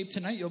don't escape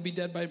tonight, you'll be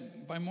dead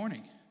by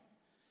morning.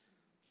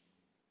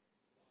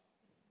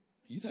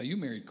 You thought you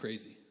married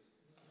crazy.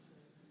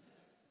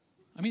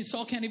 I mean,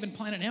 Saul can't even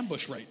plan an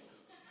ambush right.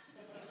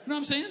 You know what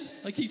I'm saying?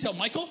 Like, can you tell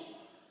Michal?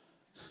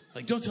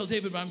 Like, don't tell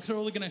David, but I'm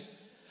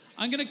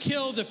going to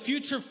kill the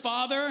future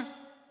father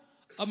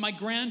of my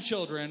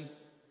grandchildren.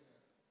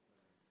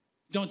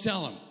 Don't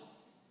tell him.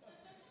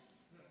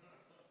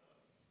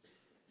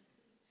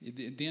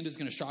 The end is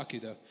going to shock you,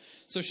 though.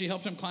 So she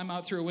helped him climb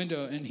out through a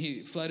window, and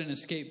he fled and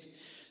escaped.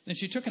 Then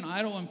she took an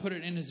idol and put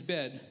it in his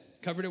bed,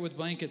 covered it with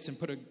blankets, and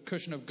put a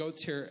cushion of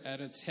goat's hair at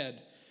its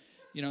head.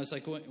 You know, it's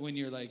like when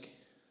you're like,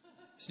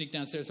 sneak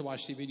downstairs to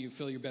watch TV and you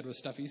fill your bed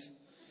with stuffies.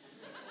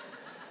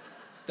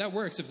 That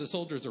works if the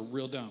soldiers are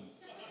real dumb.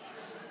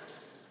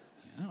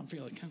 I don't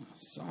feel like kind of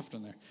soft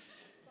in there.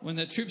 When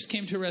the troops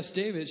came to arrest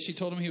David, she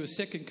told him he was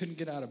sick and couldn't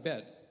get out of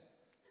bed.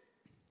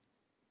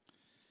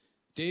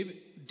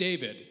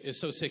 David is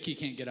so sick he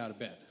can't get out of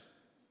bed.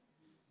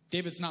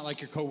 David's not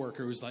like your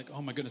coworker who's like,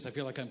 oh my goodness, I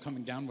feel like I'm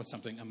coming down with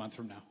something a month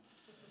from now.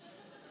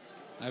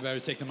 I better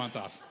take the month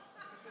off.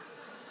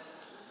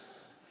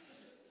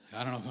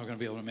 I don't know if I'm going to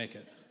be able to make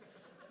it.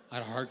 I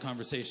had a hard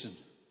conversation.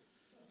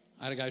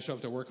 I had a guy show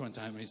up to work one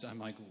time, and I'm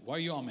like, why are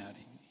you all mad?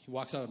 He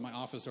walks out of my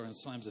office door and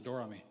slams the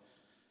door on me.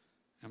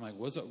 I'm like,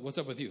 what's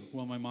up with you?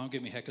 Well, my mom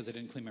gave me heck because I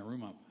didn't clean my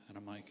room up. And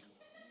I'm like,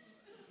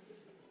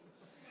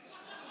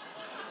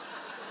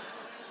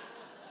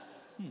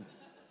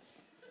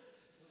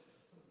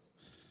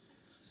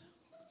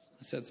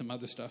 I said some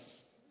other stuff.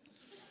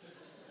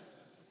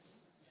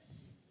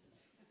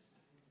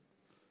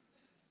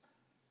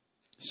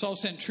 Saul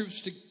sent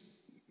troops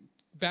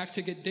back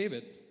to get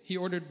David. He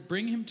ordered,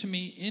 bring him to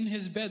me in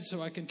his bed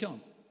so I can kill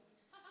him.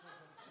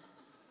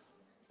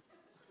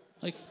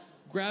 Like,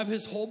 grab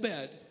his whole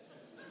bed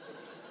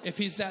if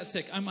he's that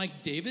sick. I'm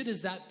like, David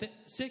is that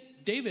sick?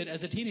 David,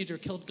 as a teenager,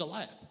 killed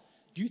Goliath.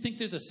 Do you think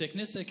there's a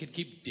sickness that could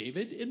keep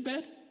David in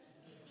bed?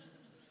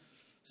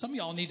 Some of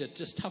y'all need to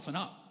just toughen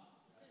up.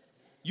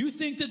 You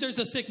think that there's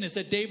a sickness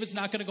that David's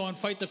not going to go and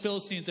fight the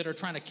Philistines that are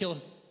trying to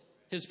kill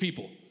his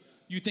people.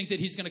 You think that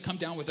he's going to come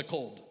down with a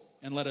cold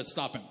and let it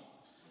stop him.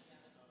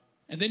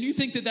 And then you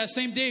think that that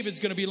same David's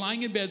going to be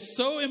lying in bed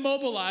so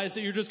immobilized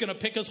that you're just going to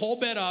pick his whole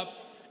bed up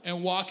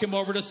and walk him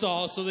over to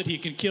Saul so that he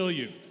can kill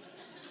you.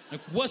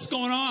 Like, what's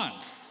going on?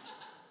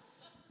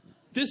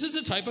 This is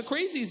the type of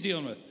crazy he's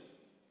dealing with.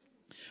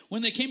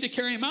 When they came to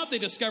carry him out, they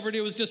discovered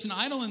it was just an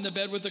idol in the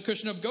bed with a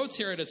cushion of goat's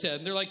hair at its head.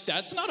 And they're like,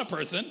 that's not a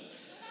person.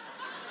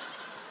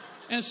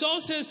 And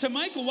Saul says to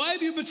Michal, why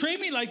have you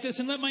betrayed me like this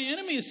and let my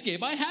enemy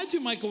escape? I had to,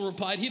 Michal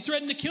replied. He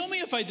threatened to kill me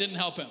if I didn't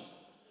help him.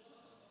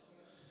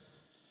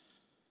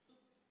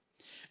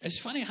 It's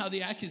funny how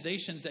the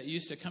accusations that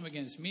used to come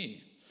against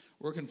me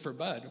working for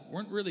Bud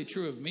weren't really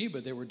true of me,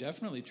 but they were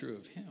definitely true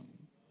of him.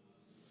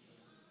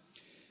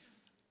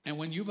 And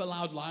when you've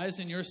allowed lies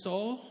in your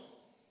soul,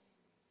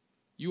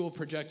 you will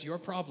project your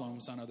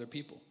problems on other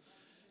people.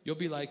 You'll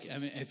be like, I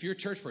mean, if you're a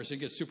church person, it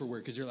gets super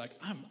weird because you're like,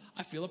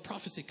 I feel a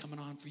prophecy coming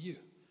on for you.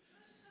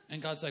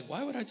 And God's like,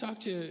 why would I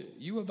talk to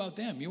you about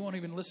them? You won't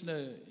even listen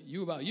to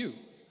you about you.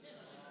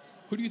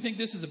 Who do you think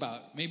this is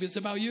about? Maybe it's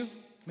about you.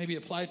 Maybe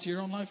apply it to your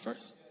own life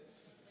first.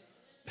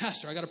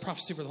 Pastor, I got a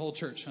prophecy for the whole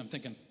church. I'm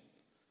thinking,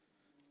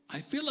 I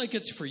feel like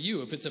it's for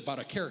you if it's about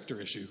a character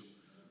issue.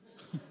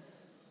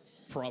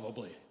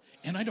 Probably.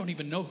 And I don't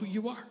even know who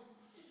you are.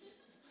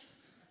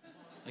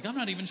 Like, I'm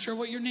not even sure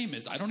what your name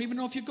is. I don't even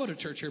know if you go to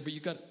church here, but you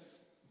got...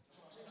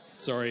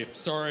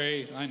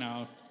 Sorry. I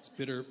know. It's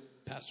bitter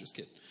pastor's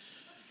kid.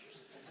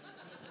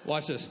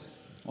 Watch this.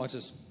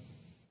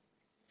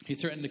 He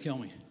threatened to kill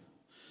me.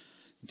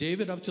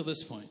 David, up to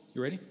this point,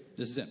 you ready?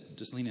 This is it.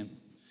 Just lean in.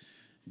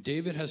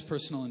 David has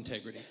personal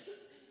integrity.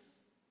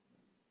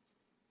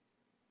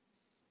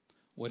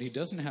 What he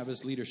doesn't have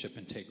is leadership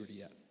integrity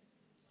yet.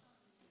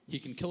 He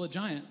can kill a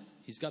giant.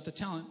 He's got the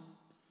talent.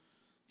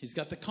 He's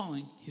got the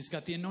calling. He's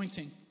got the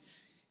anointing.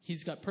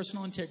 He's got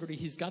personal integrity.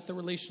 He's got the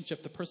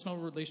relationship, the personal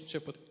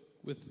relationship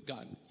with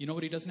God. You know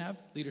what he doesn't have?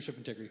 Leadership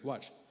integrity.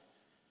 Watch.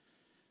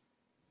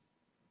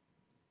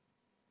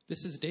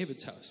 This is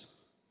David's house.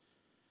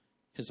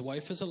 His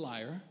wife is a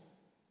liar.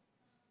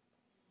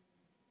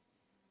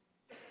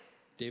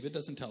 David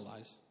doesn't tell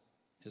lies.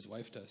 His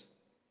wife does.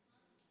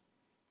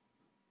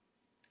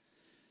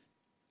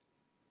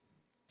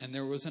 And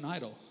there was an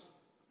idol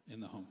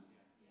in the home.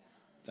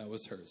 That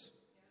was hers.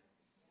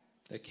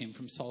 That came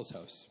from Saul's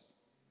house.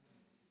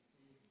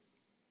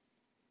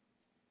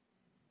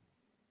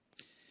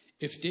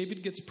 If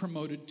David gets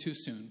promoted too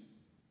soon,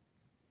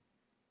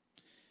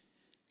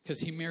 because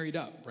he married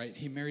up, right?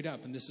 He married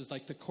up, and this is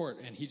like the court,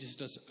 and he just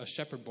does a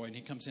shepherd boy, and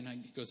he comes in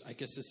and he goes, I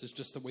guess this is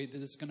just the way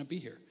that it's going to be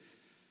here.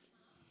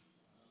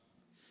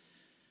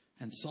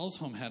 And Saul's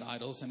home had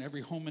idols, and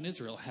every home in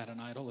Israel had an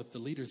idol if the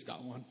leaders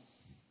got one.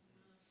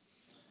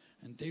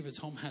 And David's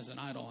home has an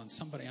idol, and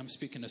I'm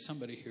speaking to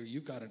somebody here,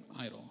 you've got an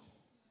idol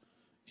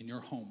in your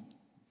home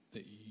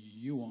that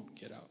you won't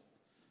get out.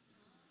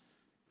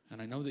 And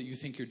I know that you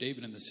think you're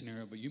David in this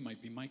scenario, but you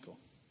might be Michal,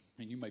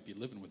 and you might be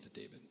living with a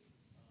David.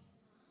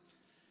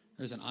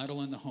 There's an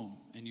idol in the home,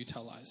 and you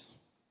tell lies.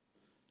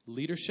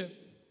 Leadership,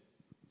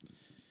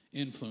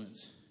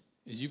 influence,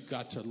 is you've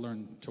got to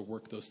learn to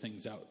work those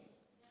things out.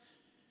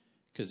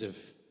 Because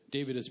if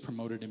David is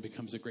promoted and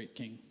becomes a great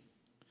king,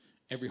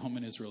 every home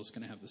in Israel is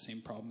going to have the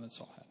same problem that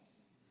Saul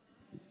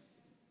had.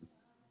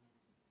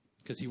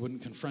 Because he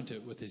wouldn't confront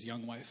it with his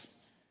young wife.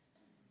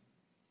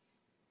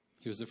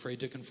 He was afraid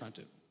to confront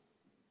it.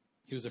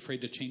 He was afraid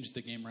to change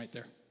the game right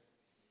there.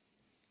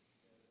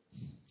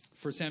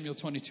 1 Samuel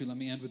 22, let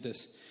me end with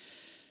this.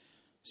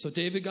 So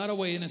David got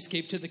away and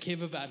escaped to the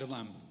cave of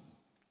Adullam.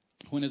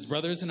 When his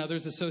brothers and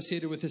others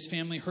associated with his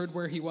family heard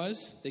where he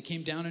was, they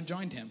came down and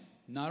joined him.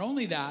 Not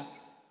only that,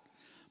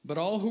 but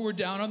all who were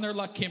down on their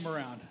luck came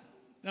around.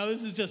 Now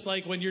this is just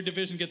like when your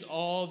division gets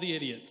all the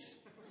idiots.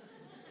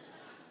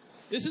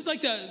 This is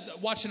like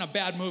watching a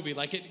bad movie.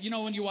 Like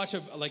when you watch a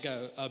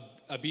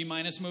B-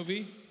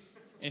 movie,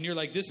 and you're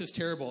like, this is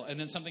terrible. And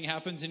then something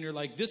happens and you're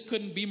like, this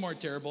couldn't be more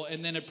terrible.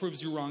 And then it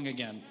proves you wrong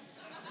again.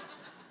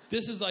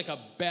 This is like a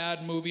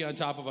bad movie on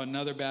top of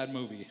another bad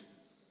movie.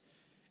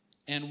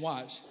 And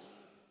watch.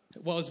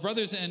 Well, his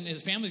brothers and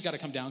his family's got to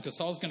come down because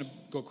Saul's going to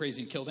go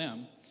crazy and kill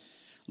them.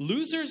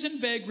 Losers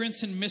and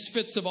vagrants and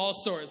misfits of all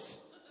sorts.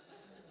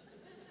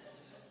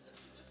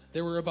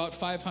 There were about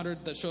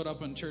 500 that showed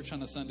up in church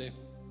on a Sunday.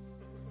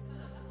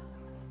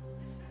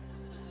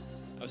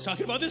 I was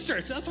talking about this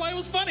church. That's why it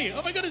was funny.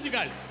 Oh my goodness, you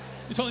guys.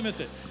 You totally missed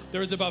it.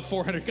 There was about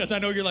 400, because I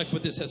know you're like,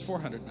 but this has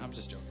 400. I'm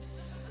just joking.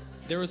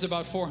 There was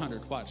about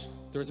 400. Watch.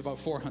 There was about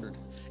 400.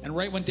 And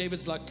right when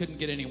David's luck couldn't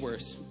get any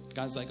worse,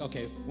 God's like,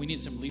 okay, we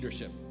need some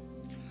leadership.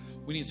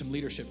 We need some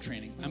leadership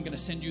training. I'm going to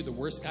send you the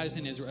worst guys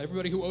in Israel.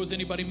 Everybody who owes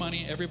anybody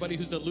money, everybody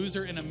who's a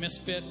loser and a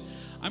misfit,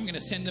 I'm going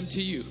to send them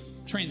to you.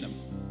 Train them.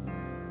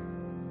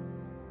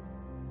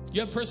 You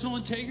have personal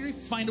integrity?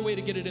 Find a way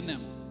to get it in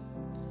them.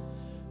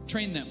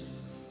 Train them.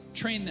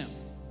 Train them.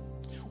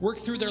 Work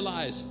through their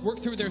lies. Work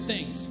through their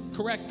things.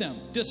 Correct them.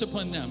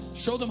 Discipline them.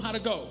 Show them how to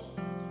go.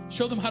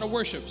 Show them how to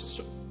worship.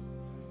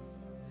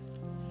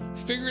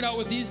 Figure it out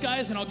with these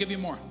guys and I'll give you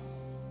more.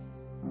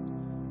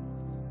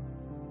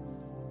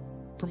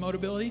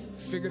 Promotability,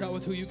 figure it out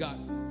with who you got.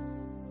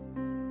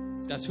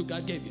 That's who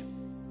God gave you.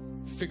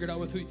 Figure it out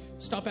with who you...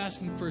 Stop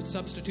asking for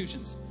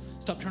substitutions.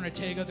 Stop trying to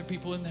tag other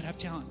people in that have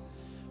talent.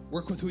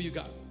 Work with who you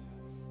got.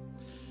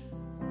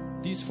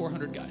 These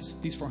 400 guys.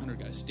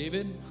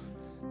 David,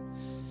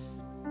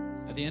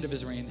 at the end of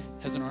his reign,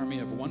 has an army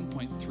of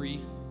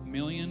 1.3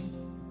 million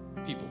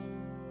people.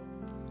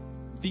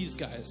 These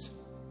guys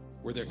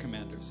were their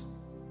commanders.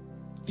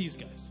 These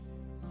guys.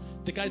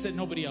 The guys that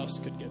nobody else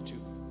could get to.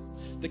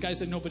 The guys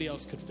that nobody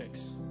else could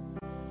fix.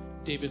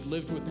 David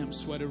lived with them,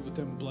 sweated with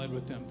them, bled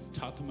with them,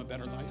 taught them a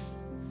better life.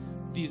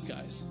 These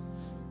guys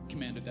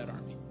commanded that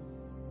army.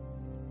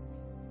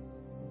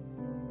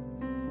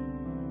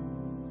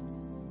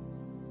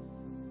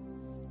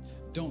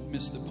 Don't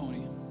miss the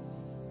pony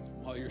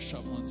while you're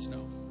shoveling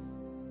snow.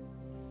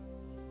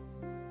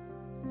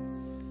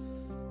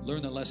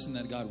 Learn the lesson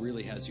that God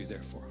really has you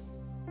there for,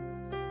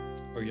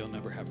 or you'll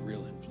never have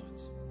real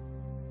influence.